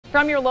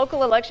From your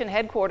local election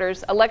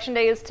headquarters, Election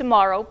Day is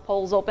tomorrow.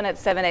 Polls open at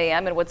 7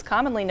 a.m. in what's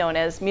commonly known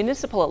as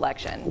municipal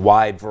election.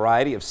 Wide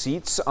variety of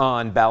seats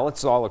on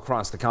ballots all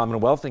across the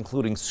Commonwealth,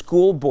 including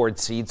school board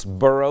seats,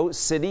 borough,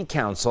 city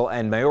council,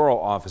 and mayoral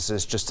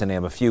offices, just to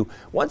name a few.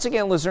 Once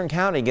again, Luzerne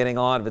County getting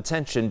a lot of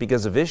attention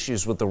because of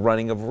issues with the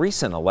running of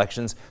recent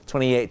elections.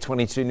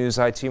 2822 News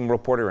I-Team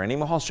reporter Andy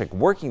Mahalchik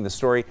working the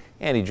story.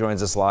 Andy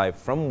joins us live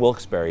from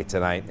Wilkes-Barre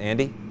tonight.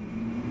 Andy?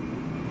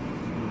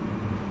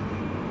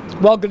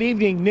 Well, good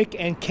evening, Nick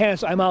and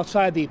Kent. I'm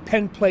outside the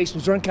Penn Place,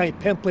 Luzerne County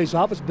Penn Place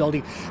office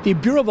building. The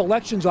Bureau of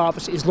Elections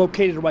office is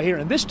located right here.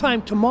 And this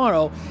time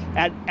tomorrow,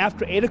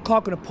 after 8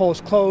 o'clock when the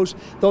polls close,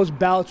 those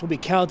ballots will be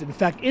counted. In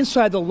fact,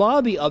 inside the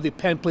lobby of the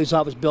Penn Place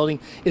office building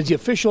is the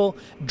official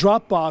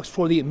drop box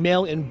for the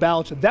mail-in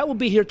ballots. That will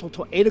be here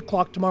till 8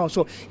 o'clock tomorrow.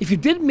 So if you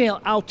did mail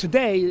out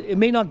today, it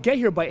may not get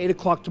here by 8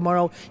 o'clock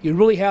tomorrow. You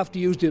really have to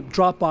use the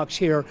drop box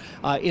here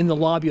in the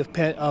lobby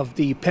of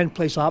the Penn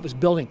Place office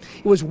building.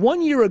 It was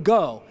 1 year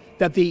ago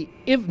that the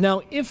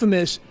now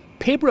infamous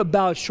paper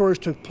ballot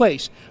shortage took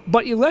place.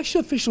 But election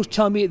officials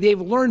tell me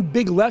they've learned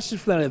big lessons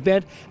from that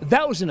event.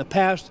 That was in the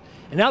past,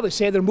 and now they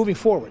say they're moving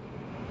forward.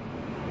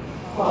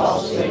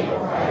 Falsely or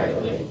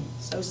privately.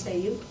 So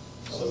say you.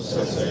 So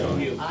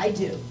say you. I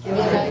do.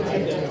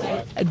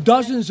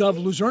 Dozens of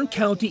Luzerne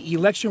County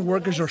election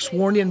workers are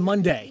sworn in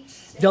Monday.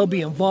 They'll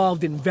be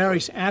involved in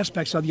various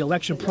aspects of the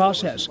election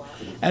process.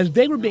 As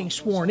they were being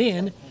sworn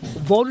in,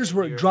 voters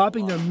were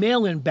dropping their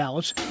mail-in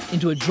ballots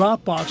into a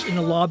drop box in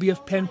the lobby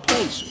of Penn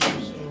Place.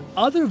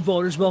 Other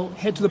voters will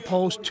head to the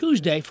polls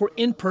Tuesday for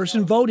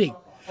in-person voting.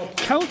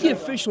 County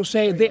officials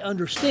say they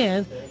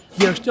understand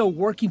they are still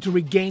working to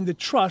regain the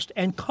trust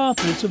and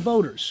confidence of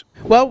voters.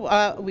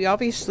 Well, we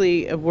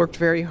obviously have worked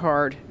very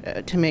hard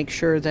to make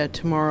sure that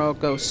tomorrow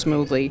goes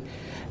smoothly.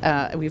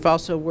 We've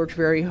also worked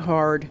very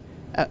hard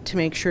to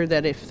make sure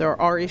that if there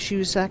are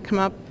issues that come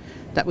up,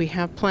 that we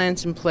have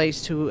plans in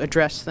place to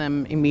address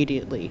them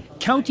immediately.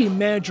 County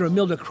Manager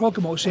Imelda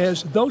Crocamo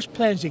says those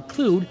plans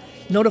include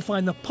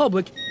notifying the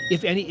public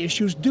if any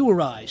issues do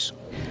arise.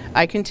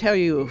 I can tell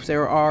you if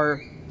there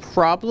are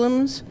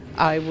problems,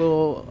 I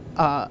will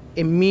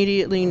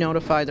immediately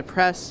notify the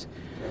press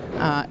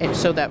and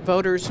so that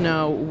voters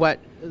know what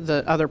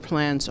the other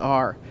plans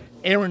are.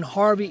 Erin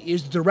Harvey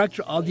is the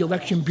director of the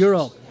Election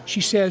Bureau. She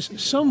says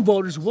some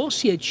voters will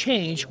see a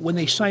change when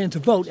they sign in to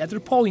vote at their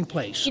polling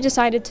place. We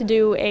decided to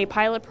do a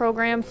pilot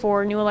program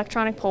for new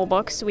electronic poll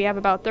books. We have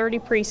about 30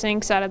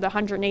 precincts out of the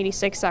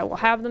 186 that will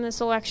have them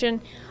this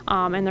election,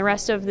 and the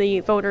rest of the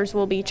voters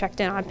will be checked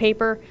in on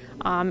paper,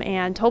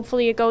 and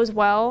hopefully it goes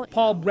well.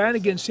 Paul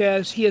Brannigan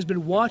says he has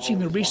been watching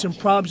the recent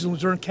problems in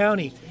Luzerne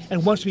County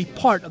and wants to be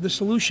part of the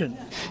solution.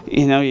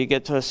 You know, you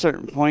get to a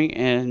certain point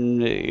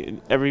and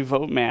every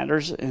vote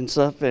matters and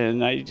stuff,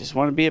 and I just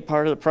want to be a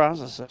part of the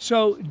process.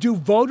 So do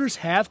voters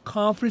have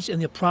confidence in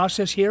the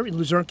process here in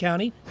Luzerne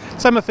County?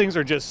 Some of the things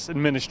are just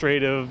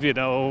administrative,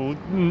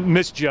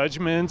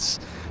 misjudgments.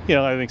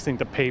 I think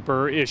the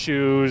paper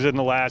issues in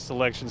the last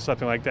election,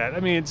 something like that.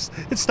 I mean, it's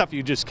stuff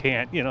you just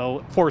can't,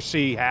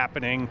 foresee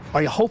happening.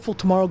 Are you hopeful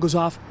tomorrow goes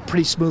off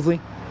pretty smoothly?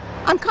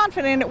 I'm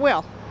confident it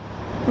will,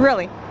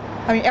 really.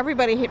 I mean,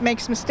 everybody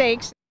makes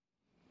mistakes.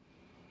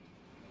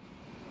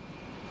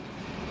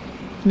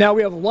 Now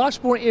we have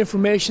lots more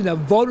information that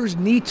voters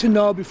need to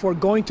know before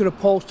going to the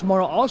polls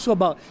tomorrow, also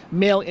about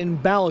mail-in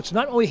ballots,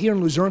 not only here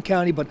in Luzerne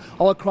County, but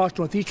all across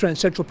northeastern and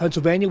central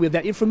Pennsylvania. We have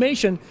that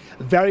information,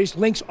 various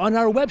links on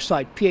our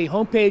website,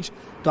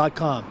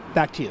 PAHomepage.com.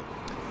 Back to you.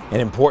 An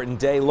important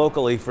day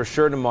locally for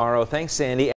sure tomorrow. Thanks, Sandy.